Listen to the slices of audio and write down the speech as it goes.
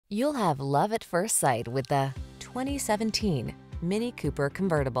You'll have love at first sight with the 2017 Mini Cooper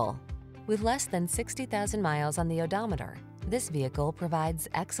Convertible. With less than 60,000 miles on the odometer, this vehicle provides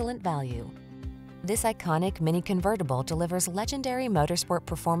excellent value. This iconic Mini Convertible delivers legendary motorsport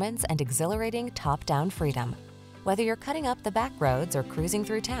performance and exhilarating top-down freedom. Whether you're cutting up the back roads or cruising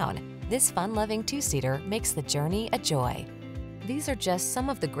through town, this fun-loving two-seater makes the journey a joy. These are just some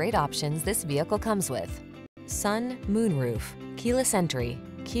of the great options this vehicle comes with: sun, moonroof, keyless entry,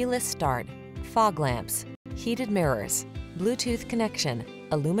 keyless start, fog lamps, heated mirrors, Bluetooth connection,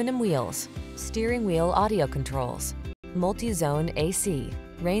 aluminum wheels, steering wheel audio controls, multi-zone AC,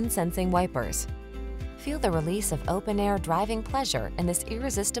 rain-sensing wipers. Feel the release of open-air driving pleasure in this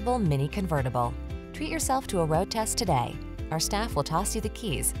irresistible Mini Convertible. Treat yourself to a road test today. Our staff will toss you the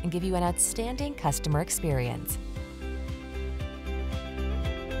keys and give you an outstanding customer experience.